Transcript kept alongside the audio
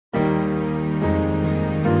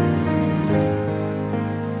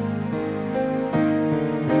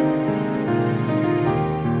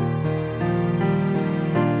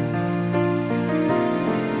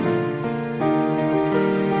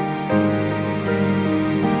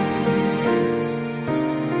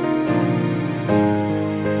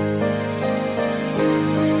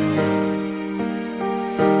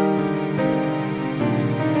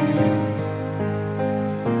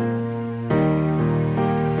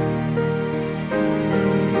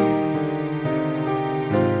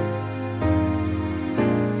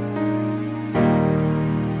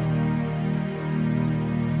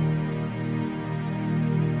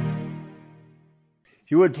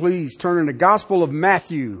If you would please turn in the Gospel of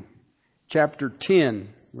Matthew, chapter 10.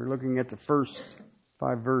 We're looking at the first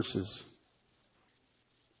 5 verses.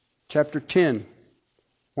 Chapter 10,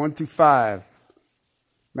 1 through 5,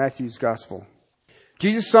 Matthew's Gospel.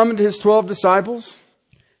 Jesus summoned his 12 disciples,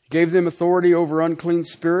 gave them authority over unclean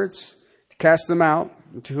spirits, to cast them out,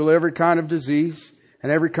 and to heal every kind of disease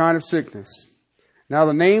and every kind of sickness. Now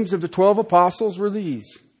the names of the 12 apostles were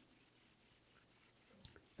these.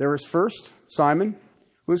 There was first Simon,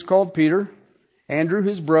 who is called Peter, Andrew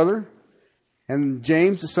his brother, and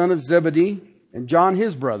James the son of Zebedee, and John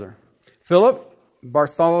his brother, Philip,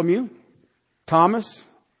 Bartholomew, Thomas,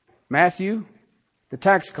 Matthew, the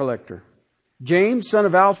tax collector, James son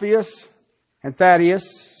of Alphaeus, and Thaddeus,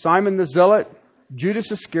 Simon the Zealot,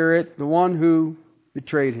 Judas Iscariot, the one who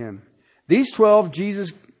betrayed him. These 12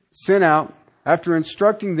 Jesus sent out after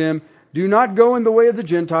instructing them, "Do not go in the way of the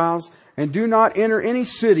Gentiles, and do not enter any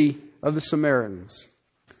city of the Samaritans."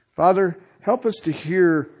 Father, help us to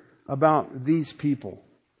hear about these people,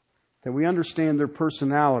 that we understand their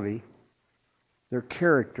personality, their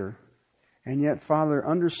character, and yet, Father,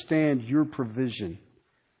 understand your provision.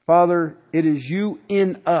 Father, it is you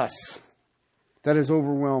in us that is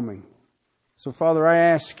overwhelming. So, Father, I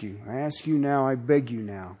ask you now, I beg you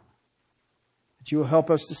now, that you will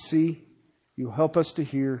help us to see, you will help us to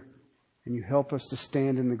hear, and you help us to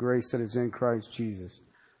stand in the grace that is in Christ Jesus.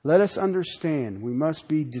 Let us understand we must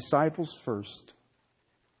be disciples first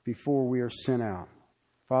before we are sent out.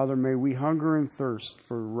 Father, may we hunger and thirst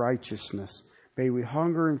for righteousness. May we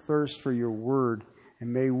hunger and thirst for your word.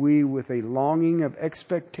 And may we, with a longing of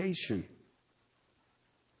expectation,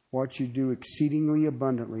 watch you do exceedingly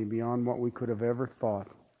abundantly beyond what we could have ever thought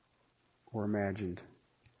or imagined.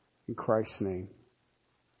 In Christ's name,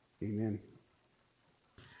 amen.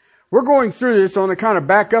 We're going through this. I want to kind of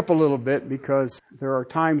back up a little bit because there are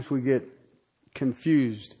times we get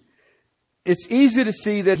confused. It's easy to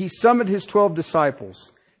see that he summoned his 12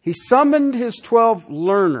 disciples. He summoned his 12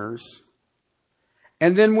 learners.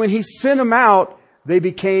 And then when he sent them out, they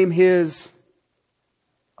became his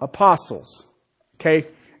apostles. Okay?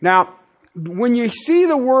 Now, when you see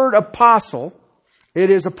the word apostle, it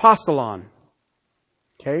is apostolon.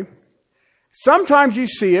 Okay? Sometimes you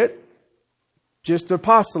see it just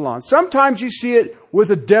apostolon. Sometimes you see it with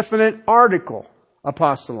a definite article,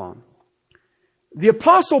 apostolon. The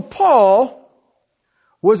Apostle Paul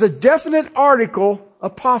was a definite article,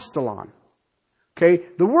 apostolon. Okay?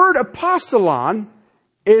 The word apostolon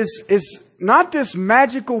is not this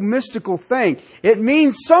magical, mystical thing. It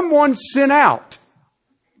means someone sent out.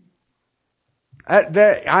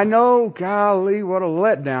 I know, golly, what a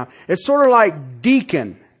letdown. It's sort of like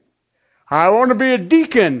deacon. I want to be a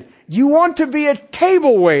deacon. You want to be a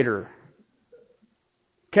table waiter.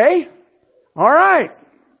 Okay? All right.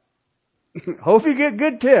 Hope you get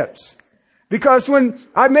good tips. Because when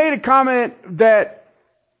I made a comment that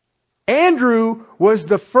Andrew was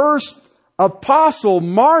the first apostle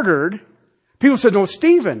martyred, people said, no,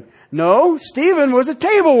 Stephen. No, Stephen was a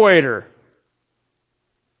table waiter.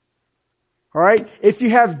 All right? If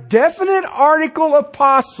you have definite article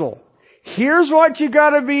apostle, here's what you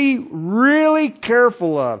got to be really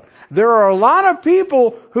careful of. There are a lot of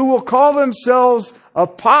people who will call themselves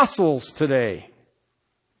apostles today.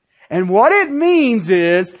 And what it means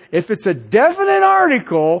is, if it's a definite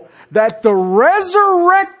article, that the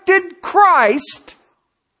resurrected Christ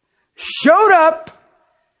showed up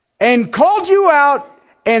and called you out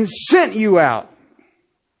and sent you out.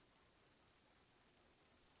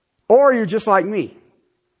 Or you're just like me.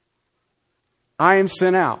 I am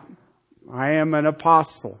sent out. I am an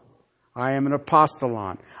apostle. I am an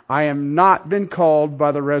apostolon. I am not been called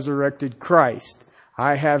by the resurrected Christ.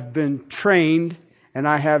 I have been trained and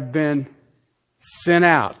I have been sent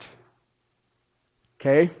out.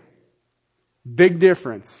 Okay? Big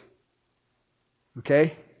difference.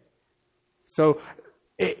 Okay? So,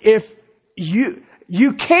 if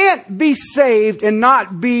you can't be saved and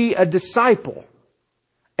not be a disciple,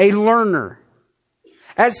 a learner.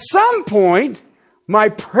 At some point, my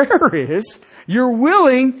prayer is you're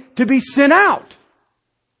willing to be sent out.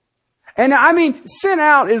 And I mean, sent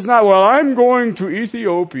out is not, well, I'm going to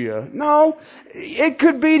Ethiopia. No, it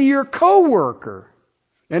could be to your coworker.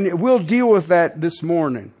 And we'll deal with that this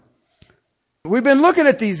morning. We've been looking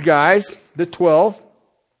at these guys, the 12.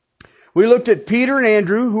 We looked at Peter and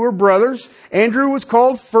Andrew, who were brothers. Andrew was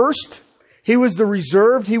called first. He was the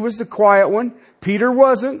reserved. He was the quiet one. Peter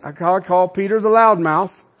wasn't. I call Peter the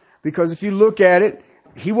loudmouth. Because if you look at it,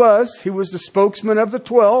 he was the spokesman of the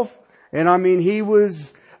 12. And I mean, he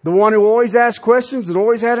was the one who always asked questions, that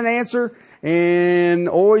always had an answer, and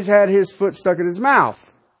always had his foot stuck in his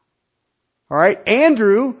mouth. All right.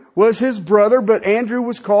 Andrew was his brother, but Andrew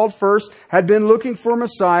was called first, had been looking for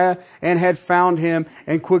Messiah, and had found him,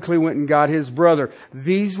 and quickly went and got his brother.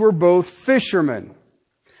 These were both fishermen.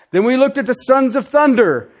 Then we looked at the sons of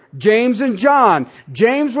thunder, James and John.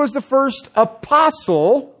 James was the first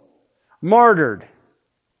apostle martyred.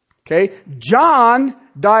 Okay. John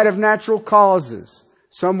died of natural causes,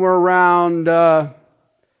 somewhere around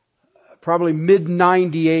probably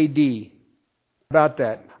mid-90 A.D. About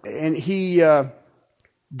that. And he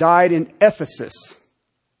died in Ephesus.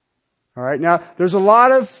 All right. Now, there's a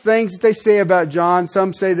lot of things that they say about John.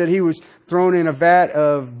 Some say that he was thrown in a vat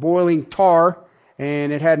of boiling tar,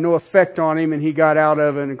 and it had no effect on him, and he got out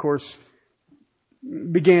of it, and of course,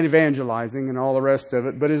 began evangelizing and all the rest of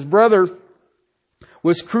it. But his brother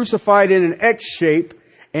was crucified in an X shape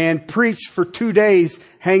and preached for 2 days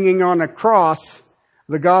hanging on a cross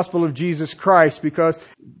the gospel of Jesus Christ, because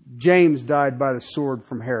James died by the sword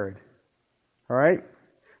from Herod. All right?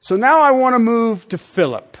 So now I want to move to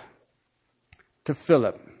Philip.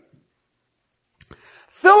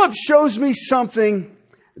 Philip shows me something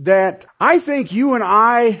that I think you and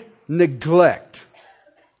I neglect.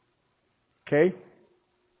 Okay?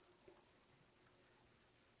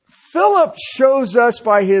 Philip shows us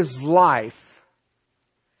by his life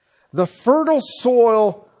the fertile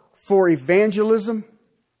soil for evangelism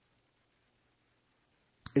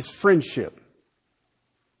is friendship.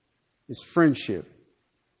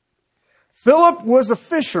 Philip was a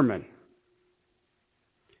fisherman.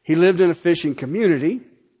 He lived in a fishing community.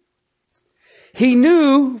 He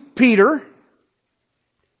knew Peter.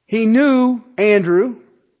 He knew Andrew.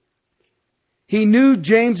 He knew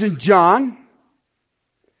James and John.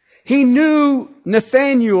 He knew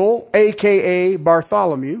Nathaniel, a.k.a.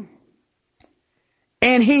 Bartholomew.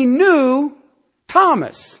 And he knew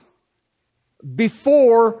Thomas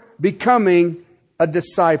before becoming a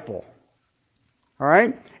disciple. All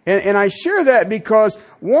right? And I share that because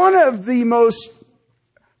one of the most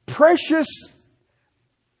precious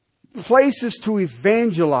places to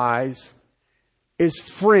evangelize is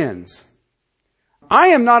friends. I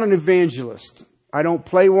am not an evangelist. I don't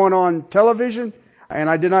play one on television, and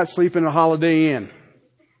I did not sleep in a Holiday Inn.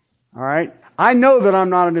 All right? I know that I'm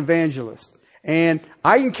not an evangelist. And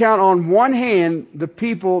I can count on one hand the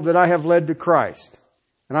people that I have led to Christ.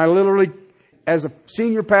 And I literally, as a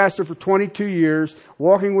senior pastor for 22 years,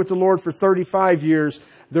 walking with the Lord for 35 years,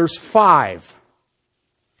 there's 5.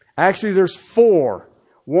 Actually, there's 4.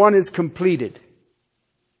 One is completed.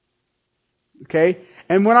 Okay?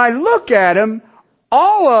 And when I look at them,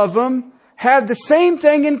 all of them have the same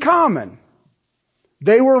thing in common.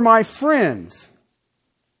 They were my friends.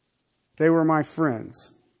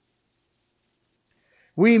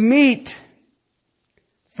 We meet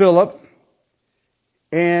Philip,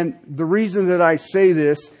 and the reason that I say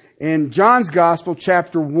this, in John's Gospel,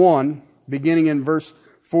 chapter 1, beginning in verse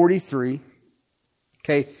 43,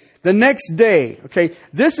 okay, the next day, okay,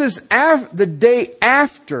 this is the day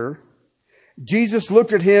after Jesus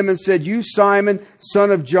looked at him and said, "You, Simon,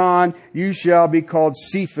 son of John, you shall be called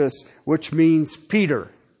Cephas," which means Peter.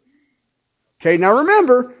 Okay, now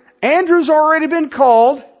remember, Andrew's already been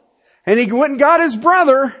called, and he went and got his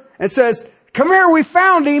brother and says, "Come here, we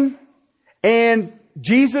found him." And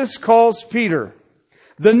Jesus calls Peter.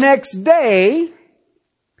 The next day,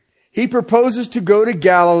 he proposes to go to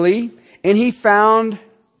Galilee, and he found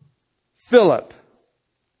Philip.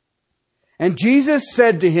 And Jesus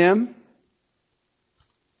said to him,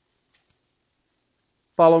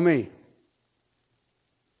 "Follow me."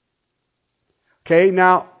 Okay,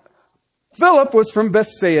 now, Philip was from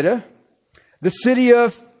Bethsaida, the city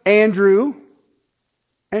of Andrew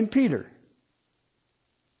and Peter.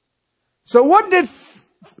 So what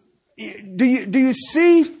do you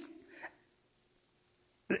see?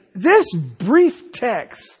 This brief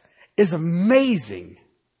text is amazing.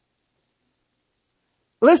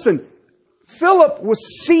 Listen, Philip was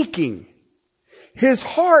seeking. His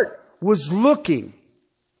heart was looking.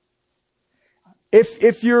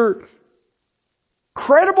 If you're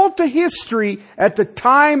credible to history at the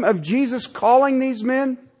time of Jesus calling these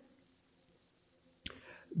men,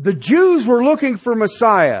 the Jews were looking for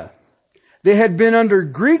Messiah. They had been under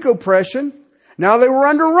Greek oppression. Now they were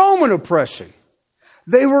under Roman oppression.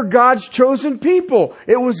 They were God's chosen people.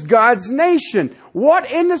 It was God's nation. What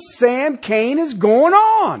in the Sam Cain is going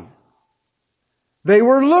on? They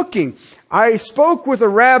were looking. I spoke with a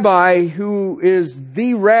rabbi who is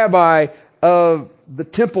the rabbi of the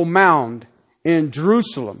Temple Mount in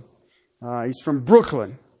Jerusalem. He's from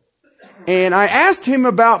Brooklyn. And I asked him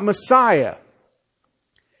about Messiah.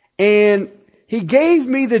 And he gave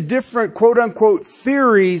me the different quote-unquote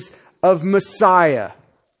theories of Messiah.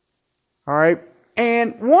 All right.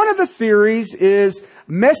 And one of the theories is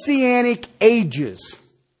messianic ages.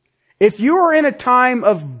 If you are in a time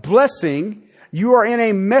of blessing, you are in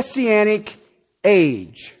a messianic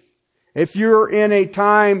age. If you're in a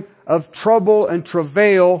time of trouble and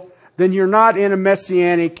travail, then you're not in a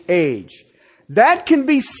messianic age. That can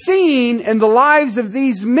be seen in the lives of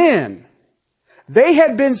these men. They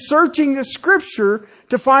had been searching the Scripture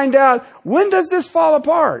to find out, when does this fall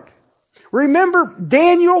apart? Remember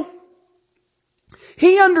Daniel?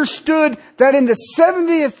 He understood that in the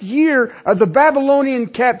 70th year of the Babylonian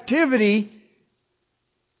captivity,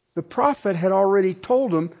 the prophet had already told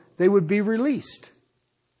them they would be released.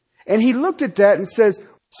 And he looked at that and says,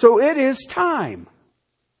 so it is time.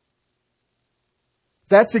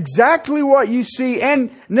 That's exactly what you see. And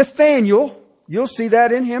Nathaniel, you'll see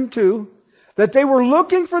that in him too, that they were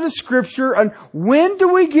looking for the Scripture and when do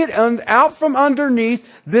we get out from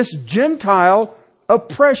underneath this Gentile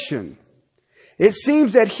oppression? It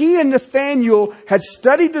seems that he and Nathaniel had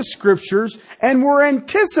studied the Scriptures and were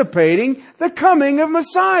anticipating the coming of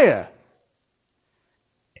Messiah.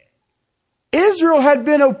 Israel had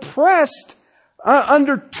been oppressed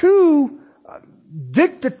under two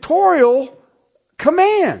dictatorial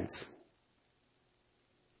commands.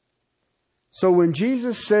 So when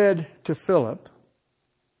Jesus said to Philip,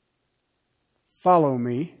 "Follow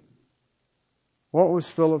me," what was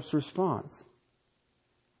Philip's response?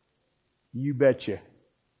 You betcha.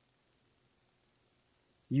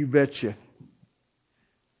 You betcha.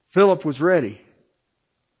 Philip was ready.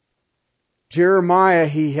 Jeremiah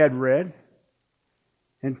he had read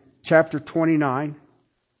in chapter 29,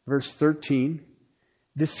 verse 13,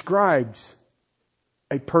 describes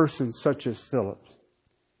a person such as Philip.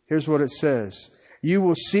 Here's what it says. You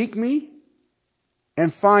will seek me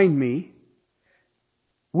and find me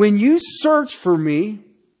when you search for me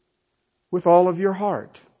with all of your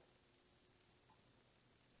heart.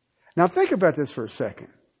 Now think about this for a second.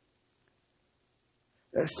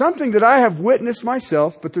 Something that I have witnessed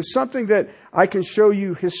myself, but there's something that I can show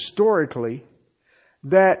you historically,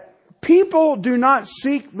 that people do not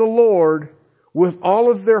seek the Lord with all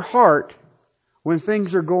of their heart when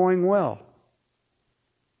things are going well.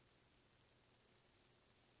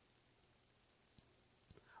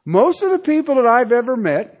 Most of the people that I've ever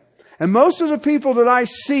met, and most of the people that I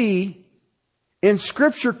see in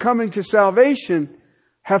Scripture coming to salvation,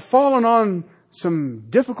 have fallen on some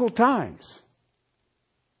difficult times.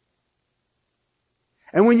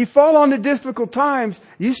 And when you fall on the difficult times,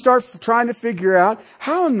 you start trying to figure out,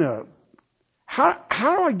 how do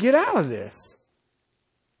I get out of this?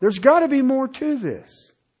 There's got to be more to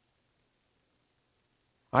this.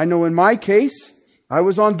 I know in my case, I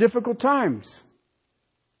was on difficult times.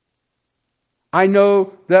 I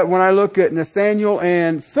know that when I look at Nathaniel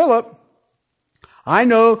and Philip, I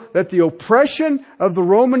know that the oppression of the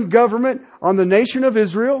Roman government on the nation of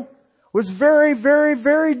Israel was very, very,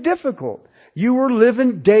 very difficult. You were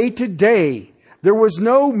living day to day. There was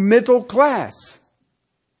no middle class.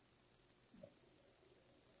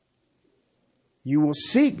 You will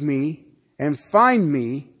seek me and find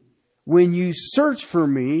me when you search for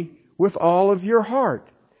me with all of your heart.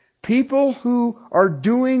 People who are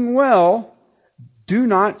doing well do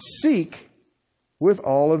not seek with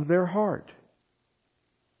all of their heart.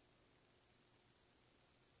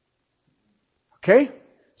 Okay?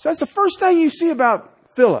 So that's the first thing you see about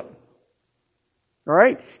Philip. All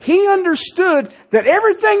right? He understood that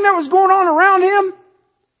everything that was going on around him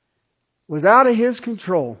was out of his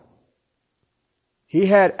control. He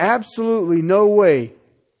had absolutely no way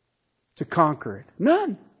to conquer it.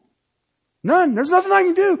 None. None. There's nothing I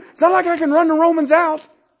can do. It's not like I can run the Romans out.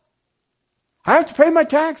 I have to pay my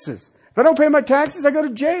taxes. If I don't pay my taxes, I go to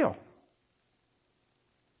jail.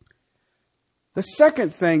 The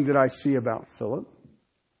second thing that I see about Philip,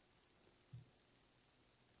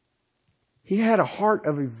 he had a heart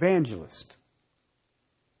of evangelist.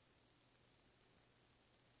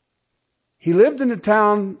 He lived in the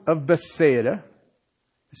town of Bethsaida,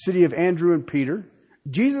 the city of Andrew and Peter.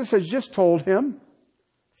 Jesus has just told him,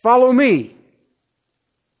 "Follow me."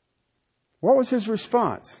 What was his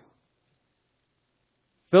response?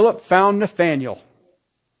 Philip found Nathaniel.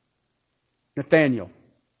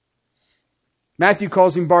 Matthew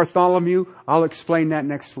calls him Bartholomew. I'll explain that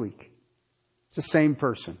next week. It's the same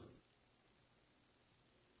person.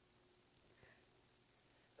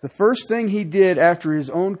 The first thing he did after his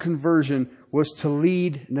own conversion was to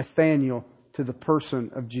lead Nathaniel to the person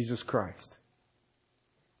of Jesus Christ.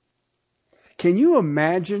 Can you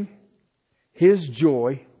imagine his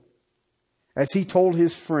joy as he told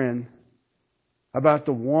his friend about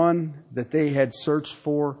the one that they had searched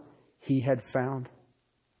for, he had found?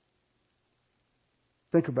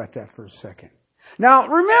 Think about that for a second. Now,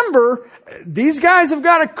 remember, these guys have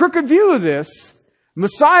got a crooked view of this.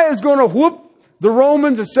 Messiah is going to whoop the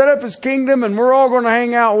Romans and set up his kingdom, and we're all going to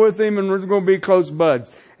hang out with him, and we're going to be close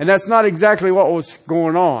buds. And that's not exactly what was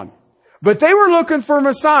going on. But they were looking for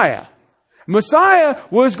Messiah. Messiah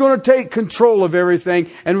was going to take control of everything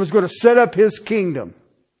and was going to set up his kingdom.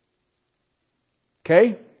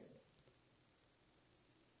 Okay?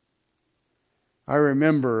 I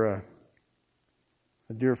remember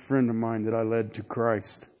a dear friend of mine that I led to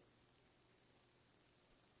Christ.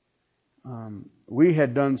 We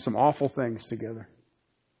had done some awful things together.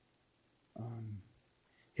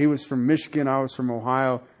 He was from Michigan, I was from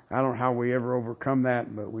Ohio. I don't know how we ever overcome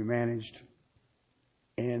that, but we managed.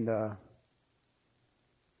 And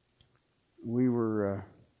we were,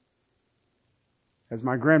 as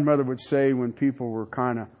my grandmother would say, when people were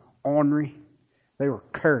kind of ornery, they were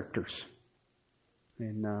characters.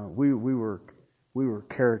 And we were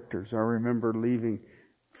characters. I remember leaving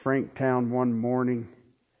Franktown one morning,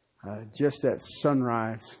 just at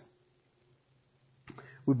sunrise.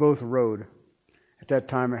 We both rode. At that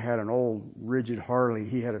time, I had an old rigid Harley.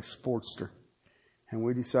 He had a Sportster. And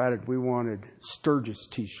we decided we wanted Sturgis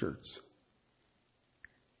t-shirts.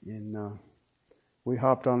 And we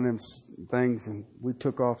hopped on them things and we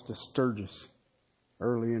took off to Sturgis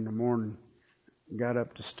early in the morning. Got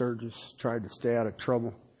up to Sturgis, tried to stay out of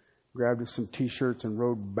trouble, grabbed us some t-shirts and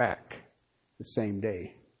rode back the same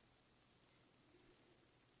day.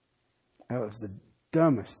 That was the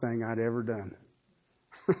dumbest thing I'd ever done.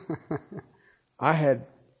 I had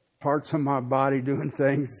parts of my body doing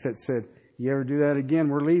things that said, you ever do that again,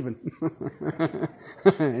 we're leaving.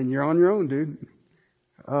 And you're on your own, dude.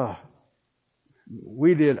 Oh,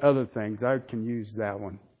 we did other things. I can use that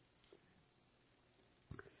one.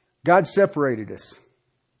 God separated us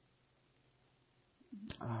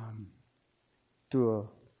to a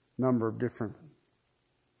number of different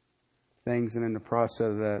things. And in the process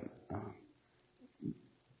of that,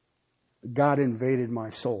 God invaded my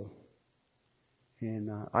soul.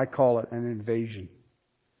 And I call it an invasion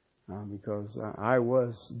because I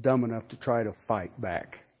was dumb enough to try to fight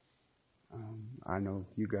back. I know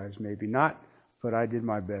you guys maybe not, but I did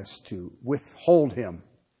my best to withhold him.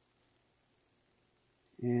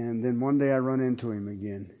 And then one day I run into him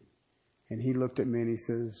again. And he looked at me and he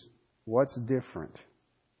says, what's different?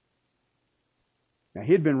 Now,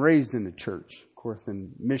 he had been raised in the church. Of course,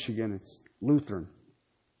 in Michigan, it's Lutheran.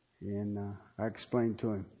 And I explained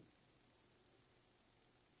to him.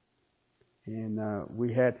 And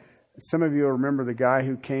we had, some of you will remember the guy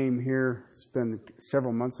who came here, it's been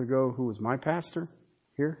several months ago, who was my pastor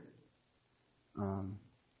here.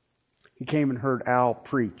 He came and heard Al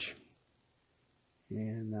preach.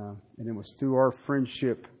 And it was through our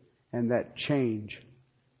friendship and that change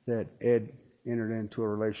that Ed entered into a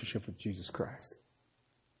relationship with Jesus Christ.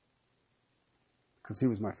 Because he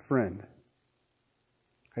was my friend.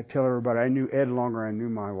 I tell everybody, I knew Ed longer than I knew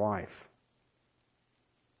my wife.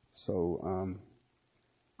 So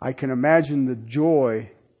I can imagine the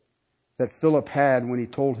joy that Philip had when he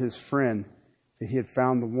told his friend that he had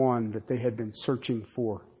found the one that they had been searching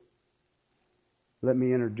for. Let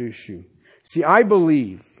me introduce you. See, I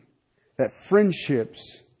believe that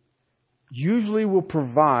friendships usually will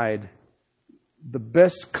provide the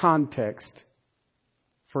best context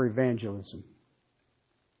for evangelism.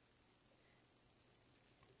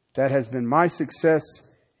 That has been my success,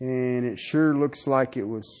 and it sure looks like it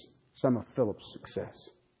was some of Philip's success.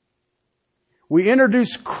 We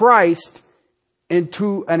introduce Christ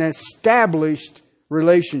into an established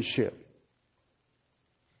relationship.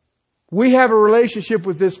 We have a relationship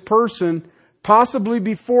with this person possibly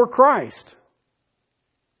before Christ.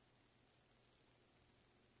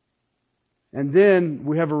 And then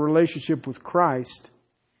we have a relationship with Christ,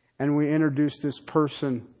 and we introduce this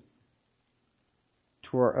person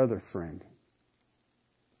to our other friend.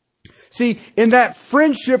 See, in that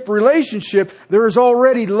friendship relationship, there is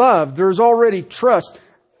already love, there is already trust,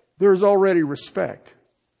 there is already respect.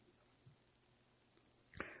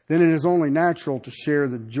 Then it is only natural to share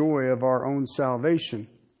the joy of our own salvation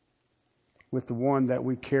with the one that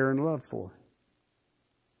we care and love for.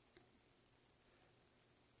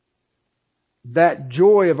 That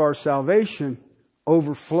joy of our salvation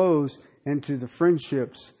overflows into the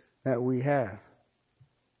friendships that we have.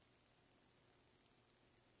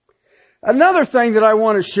 Another thing that I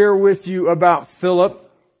want to share with you about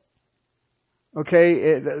Philip,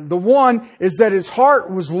 okay, the one is that his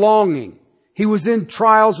heart was longing. He was in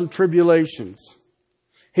trials and tribulations.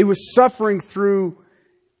 He was suffering through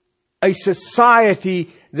a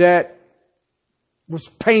society that was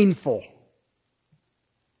painful.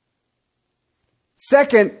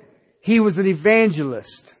 Second, he was an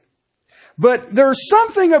evangelist. But there's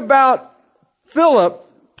something about Philip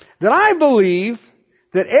that I believe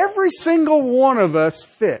that every single one of us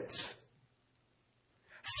fits.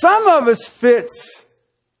 Some of us fits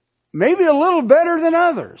maybe a little better than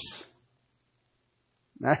others.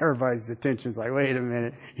 Now everybody's attention's like, wait a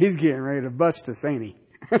minute, he's getting ready to bust us, ain't he?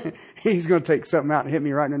 He's going to take something out and hit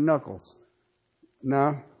me right in the knuckles.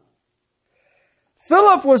 No.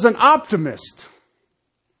 Philip was an optimist.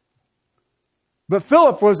 But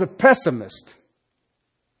Philip was a pessimist.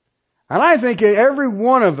 And I think every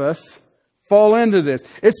one of us fall into this.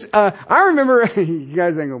 I remember, you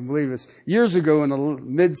guys ain't going to believe this, years ago in the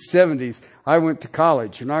mid-70s, I went to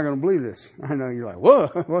college. You're not going to believe this. I know you're like,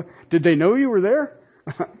 whoa, did they know you were there?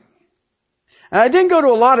 And I didn't go to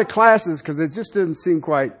a lot of classes because it just didn't seem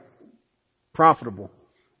quite profitable.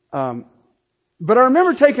 But I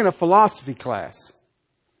remember taking a philosophy class.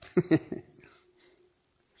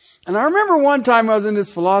 And I remember one time I was in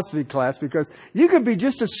this philosophy class because you could be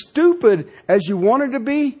just as stupid as you wanted to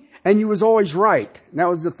be and you was always right. And that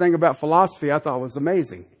was the thing about philosophy I thought was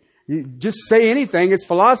amazing. You just say anything, it's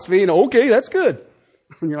philosophy, and okay, that's good.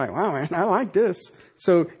 And you're like, wow, man, I like this.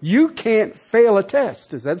 So you can't fail a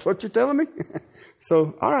test. Is that what you're telling me?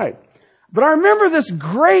 So, all right. But I remember this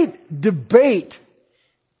great debate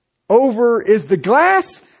over, is the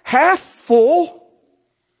glass half full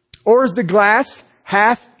or is the glass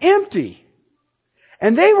half empty?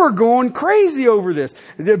 And they were going crazy over this.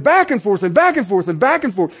 They're back and forth and back and forth and back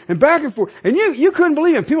and forth and back and forth. And you couldn't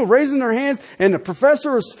believe it. People raising their hands and the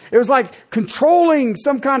professor it was like controlling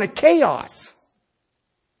some kind of chaos.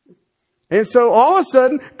 And so all of a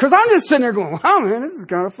sudden, cause I'm just sitting there going, wow man, this is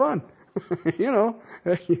kind of fun. you know.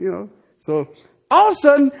 So all of a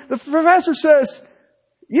sudden the professor says,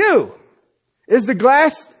 is the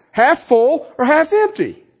glass half full or half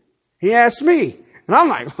empty? He asked me. And I'm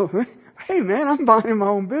like, hey man, I'm minding my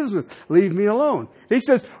own business. Leave me alone. He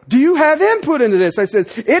says, do you have input into this? I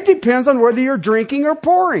says, it depends on whether you're drinking or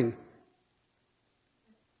pouring.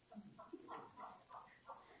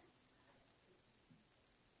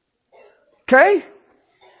 Okay?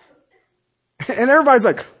 And everybody's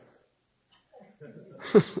like,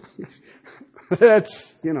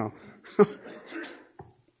 that's,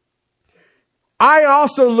 I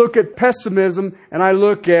also look at pessimism and I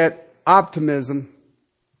look at optimism.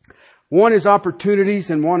 One is opportunities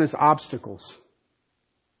and one is obstacles.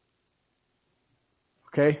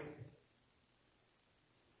 Okay?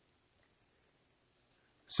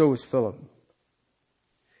 So was Philip.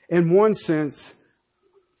 In one sense,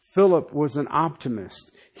 Philip was an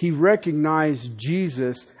optimist. He recognized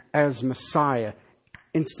Jesus as Messiah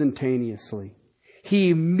instantaneously. He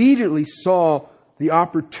immediately saw the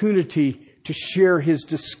opportunity to share his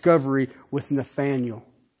discovery with Nathanael.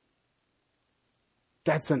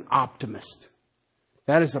 That's an optimist.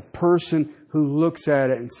 That is a person who looks at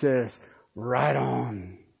it and says, right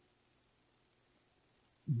on.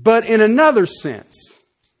 But in another sense,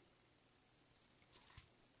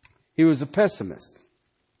 he was a pessimist.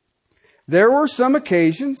 There were some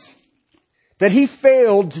occasions that he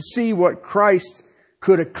failed to see what Christ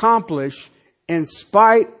could accomplish in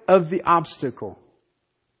spite of the obstacle.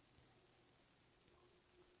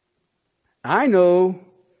 I know,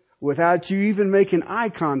 without you even making eye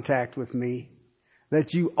contact with me,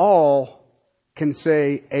 that you all can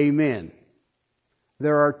say amen.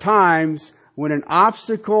 There are times when an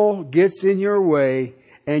obstacle gets in your way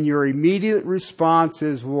and your immediate response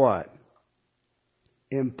is what?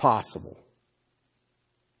 Impossible.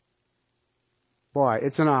 Why?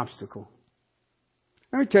 It's an obstacle.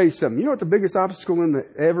 Let me tell you something. You know what the biggest obstacle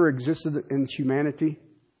that ever existed in humanity?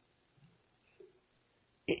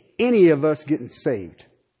 Any of us getting saved.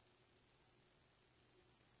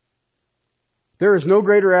 There is no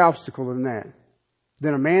greater obstacle than that.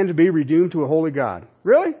 Than a man to be redeemed to a holy God.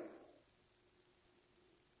 Really?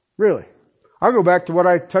 Really? I'll go back to what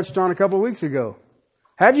I touched on a couple of weeks ago.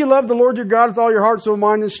 Have you loved the Lord your God with all your heart, soul,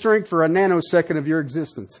 mind, and strength for a nanosecond of your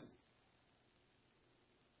existence?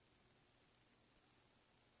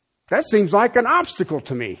 That seems like an obstacle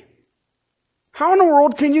to me. How in the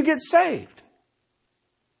world can you get saved?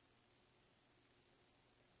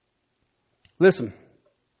 Listen,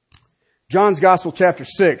 John's Gospel chapter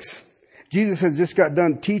 6. Jesus has just got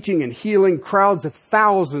done teaching and healing crowds of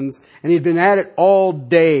thousands, and he'd been at it all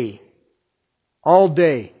day. All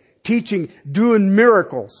day. Teaching, doing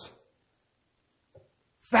miracles.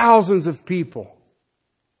 Thousands of people.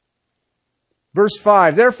 Verse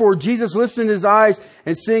 5, therefore Jesus lifted his eyes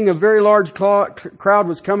and seeing a very large crowd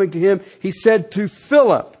was coming to him, he said to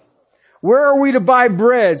Philip, where are we to buy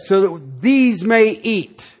bread so that these may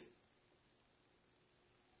eat?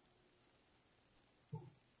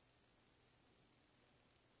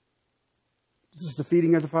 This is the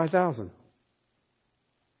feeding of the 5,000.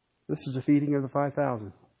 This is the feeding of the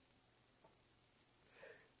 5,000.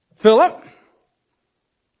 Philip,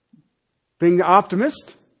 being the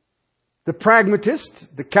optimist, the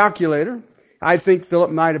pragmatist, the calculator, I think Philip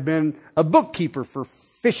might have been a bookkeeper for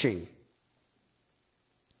fishing.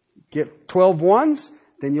 Get 12 ones,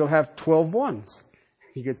 then you'll have 12 ones.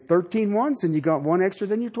 You get 13 ones, and you got one extra,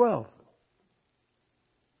 then you're 12.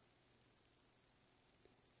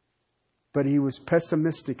 But he was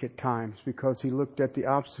pessimistic at times because he looked at the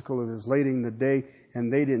obstacle of his late in the day,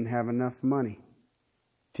 and they didn't have enough money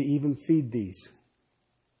to even feed these.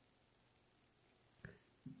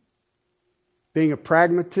 Being a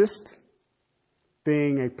pragmatist,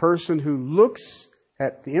 being a person who looks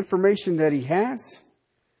at the information that he has,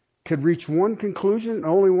 could reach one conclusion,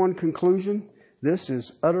 only one conclusion. This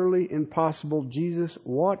is utterly impossible. Jesus,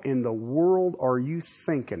 what in the world are you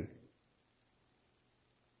thinking?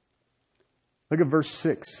 Look at verse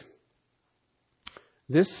 6.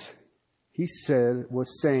 This, he said,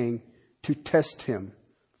 was saying to test him,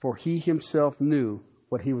 for he himself knew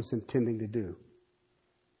what he was intending to do.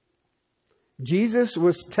 Jesus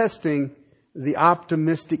was testing the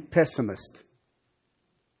optimistic pessimist.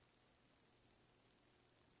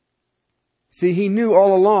 See, he knew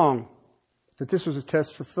all along that this was a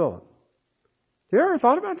test for Philip. Have you ever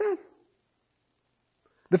thought about that?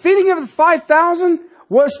 The feeding of the 5,000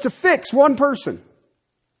 was to fix one person.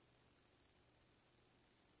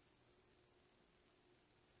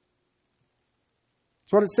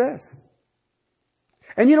 That's what it says.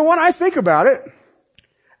 And you know what? I think about it.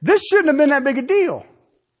 This shouldn't have been that big a deal.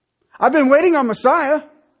 I've been waiting on Messiah.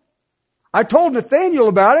 I told Nathaniel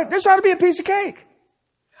about it. This ought to be a piece of cake.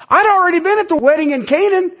 I'd already been at the wedding in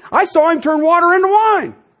Canaan. I saw him turn water into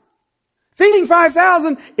wine. Feeding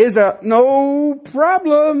 5,000 is a no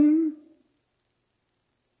problem.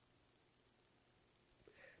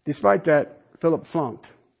 Despite that, Philip flunked.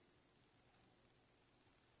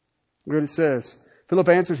 Look what it says. Philip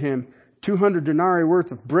answered him, 200 denarii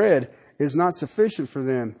worth of bread is not sufficient for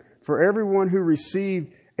them, for everyone who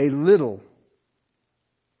received a little.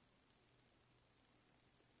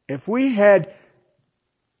 If we had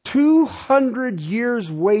 200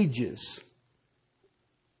 years' wages,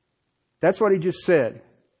 that's what he just said,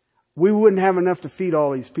 we wouldn't have enough to feed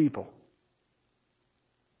all these people.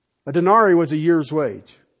 A denarii was a year's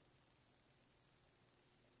wage.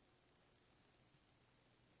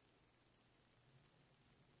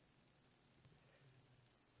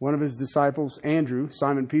 One of his disciples, Andrew,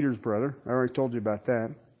 Simon Peter's brother, I already told you about that.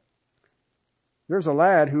 There's a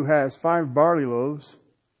lad who has 5 barley loaves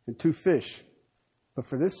and 2 fish. But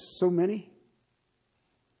for this, so many?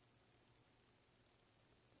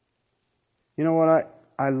 You know what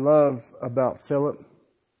I love about Philip?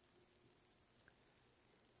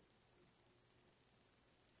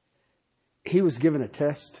 He was given a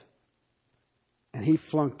test, and he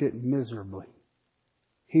flunked it miserably.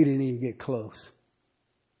 He didn't even get close.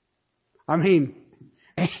 I mean,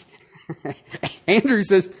 Andrew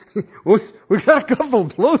says, we got a couple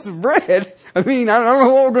of loaves of bread. I mean, I don't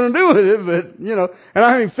know what we're going to do with it, but, you know. And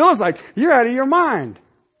I mean, Philip's like, you're out of your mind.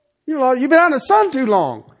 You've been out in the sun too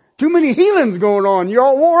long. Too many healings going on. You're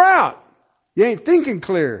all wore out. You ain't thinking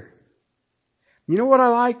clear. You know what I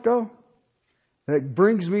like, though? That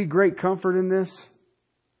brings me great comfort in this?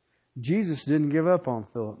 Jesus didn't give up on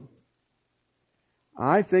Philip.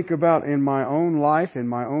 I think about in my own life, in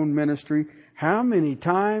my own ministry, how many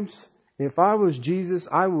times, if I was Jesus,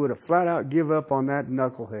 I would have flat out give up on that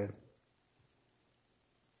knucklehead.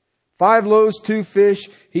 5 loaves, 2 fish.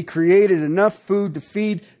 He created enough food to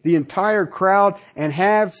feed the entire crowd and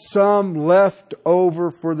have some left over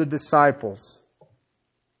for the disciples.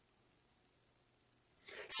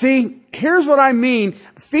 See, here's what I mean.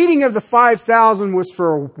 The feeding of the 5,000 was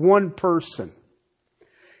for one person.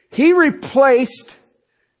 He replaced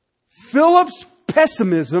Philip's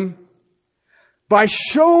pessimism by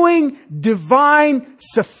showing divine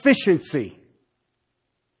sufficiency.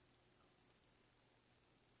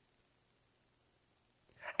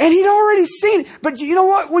 And he'd already seen it. But you know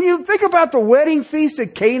what? When you think about the wedding feast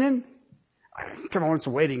at Canaan, come on, it's a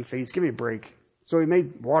wedding feast. Give me a break. So he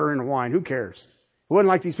made water into wine. Who cares? It wasn't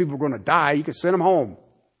like these people were going to die. You could send them home.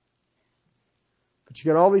 But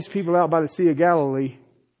you got all these people out by the Sea of Galilee.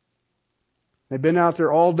 They've been out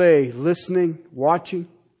there all day listening, watching.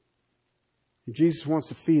 And Jesus wants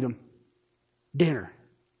to feed them dinner.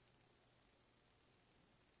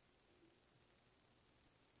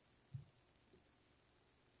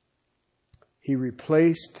 He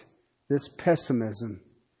replaced this pessimism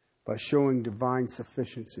by showing divine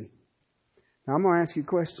sufficiency. Now I'm going to ask you a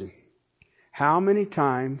question. How many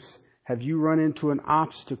times have you run into an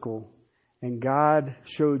obstacle and God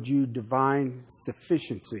showed you divine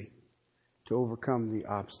sufficiency to overcome the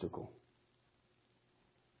obstacle?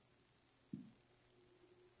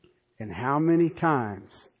 And how many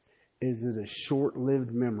times is it a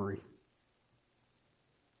short-lived memory?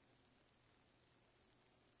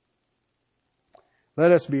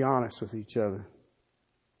 Let us be honest with each other.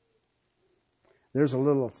 There's a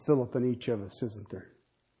little of Philip in each of us, isn't there?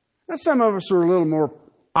 Now, some of us are a little more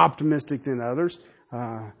optimistic than others.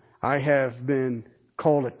 I have been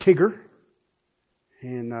called a Tigger,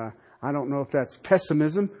 and I don't know if that's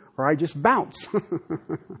pessimism or I just bounce.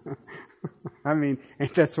 I mean,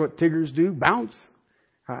 ain't that's what Tiggers do, bounce?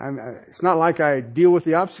 It's not like I deal with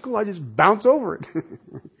the obstacle, I just bounce over it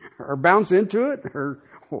or bounce into it or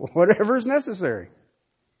whatever is necessary.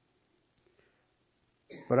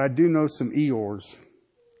 But I do know some Eeyores,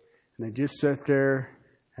 and they just sit there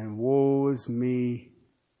and woe is me,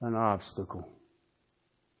 an obstacle.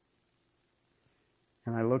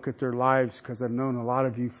 And I look at their lives because I've known a lot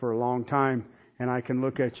of you for a long time, and I can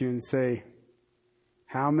look at you and say,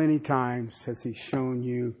 how many times has He shown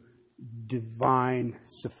you divine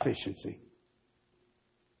sufficiency?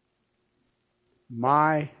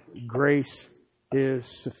 My grace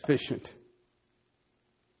is sufficient.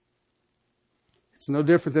 It's no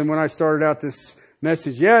different than when I started out this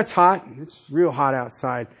message. Yeah, it's hot. It's real hot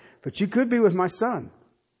outside. But you could be with my son.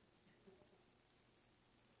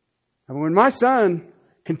 And when my son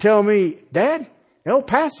can tell me, Dad, El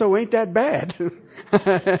Paso ain't that bad.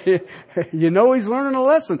 You know he's learning a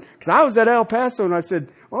lesson. Because I was at El Paso and I said,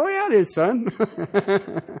 oh yeah, it is, son.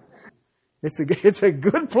 It's a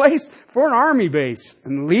good place for an army base.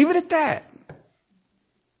 And leave it at that.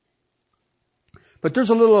 But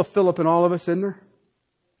there's a little of Philip in all of us, isn't there?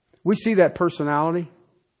 We see that personality.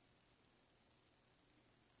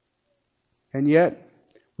 And yet,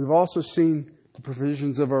 we've also seen the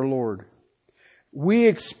provisions of our Lord. We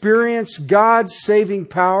experience God's saving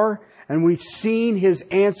power, and we've seen His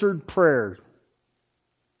answered prayers.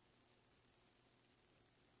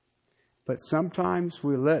 But sometimes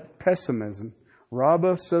we let pessimism rob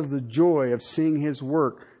us of the joy of seeing His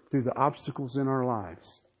work through the obstacles in our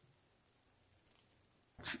lives.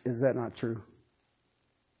 Is that not true?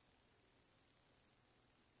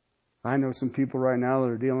 I know some people right now that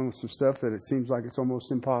are dealing with some stuff that it seems like it's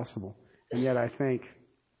almost impossible. And yet I think,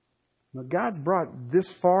 well, God's brought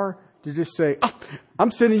this far to just say, oh, I'm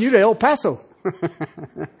sending you to El Paso.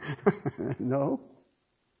 No.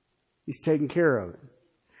 He's taking care of it.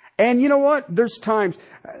 And you know what? There's times,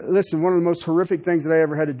 listen, one of the most horrific things that I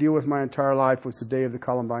ever had to deal with my entire life was the day of the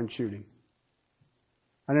Columbine shooting.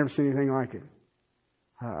 I never seen anything like it.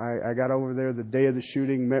 I got over there the day of the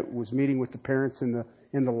shooting, was meeting with the parents in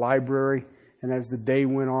the library, and as the day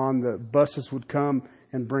went on, the buses would come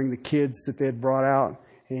and bring the kids that they had brought out,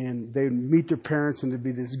 and they would meet their parents, and there'd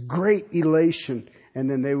be this great elation,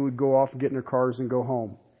 and then they would go off and get in their cars and go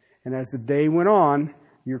home. And as the day went on,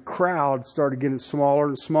 your crowd started getting smaller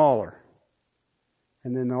and smaller.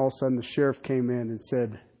 And then all of a sudden the sheriff came in and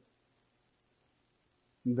said,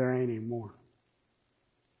 there ain't any more.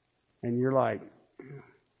 And you're like,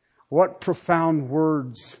 what profound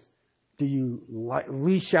words do you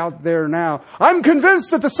leash out there now? I'm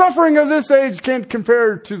convinced that the suffering of this age can't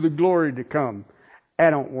compare to the glory to come.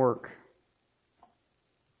 That don't work.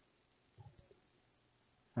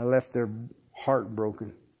 I left there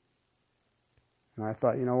heartbroken. And I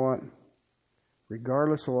thought, you know what?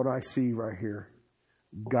 Regardless of what I see right here,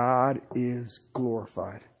 God is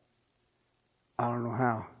glorified. I don't know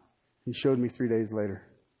how. He showed me 3 days later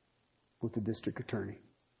with the district attorney.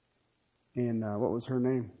 And what was her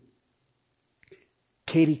name?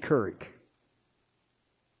 Katie Couric.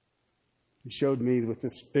 He showed me with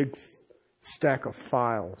this big stack of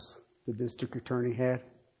files the district attorney had.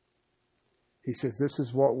 He says, this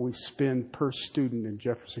is what we spend per student in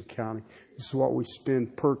Jefferson County. This is what we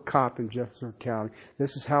spend per cop in Jefferson County.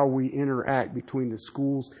 This is how we interact between the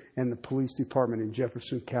schools and the police department in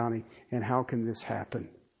Jefferson County. And how can this happen?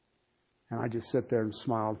 And I just sat there and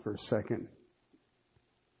smiled for a second.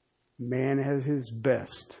 Man at his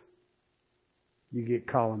best, you get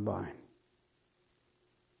Columbine.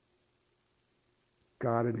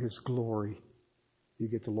 God in His glory, you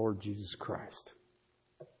get the Lord Jesus Christ.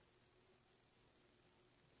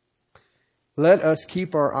 Let us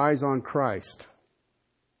keep our eyes on Christ.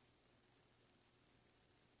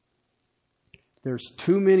 There's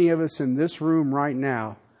too many of us in this room right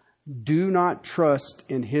now do not trust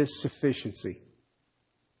in His sufficiency.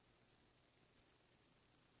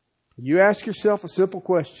 You ask yourself a simple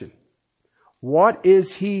question. What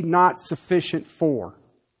is He not sufficient for?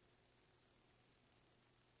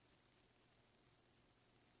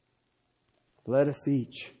 Let us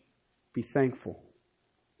each be thankful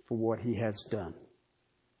for what he has done.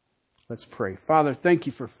 Let's pray. Father, thank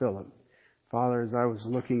you for Philip. Father, as I was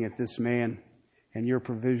looking at this man and your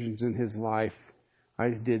provisions in his life, I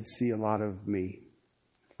did see a lot of me.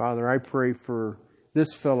 Father, I pray for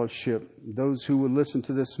this fellowship, those who would listen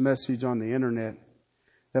to this message on the internet,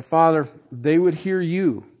 that, Father, they would hear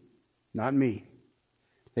you, not me.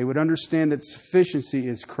 They would understand that sufficiency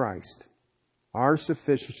is Christ. Our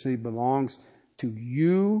sufficiency belongs to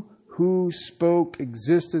you who spoke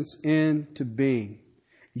existence into being.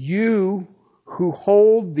 You who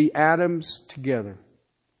hold the atoms together.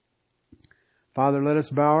 Father, let us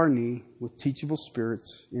bow our knee with teachable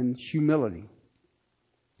spirits in humility,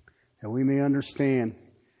 that we may understand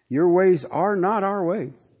your ways are not our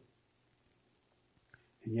ways.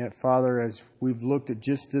 And yet, Father, as we've looked at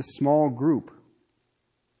just this small group,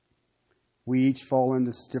 we each fall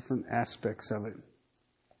into different aspects of it.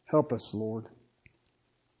 Help us, Lord.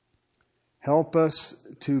 Help us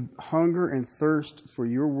to hunger and thirst for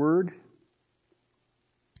your word.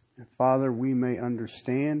 And Father, we may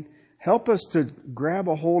understand. Help us to grab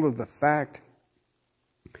a hold of the fact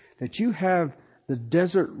that you have the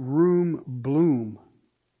desert room bloom.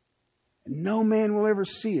 And no man will ever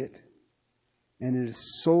see it. And it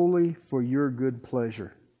is solely for your good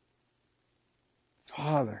pleasure.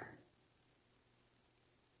 Father,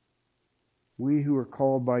 we who are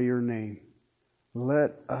called by your name,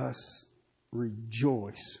 let us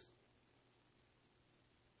rejoice.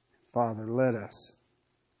 Father, let us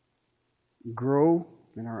grow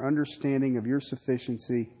in our understanding of your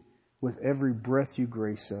sufficiency with every breath you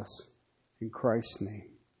grace us. In Christ's name,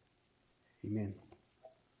 amen.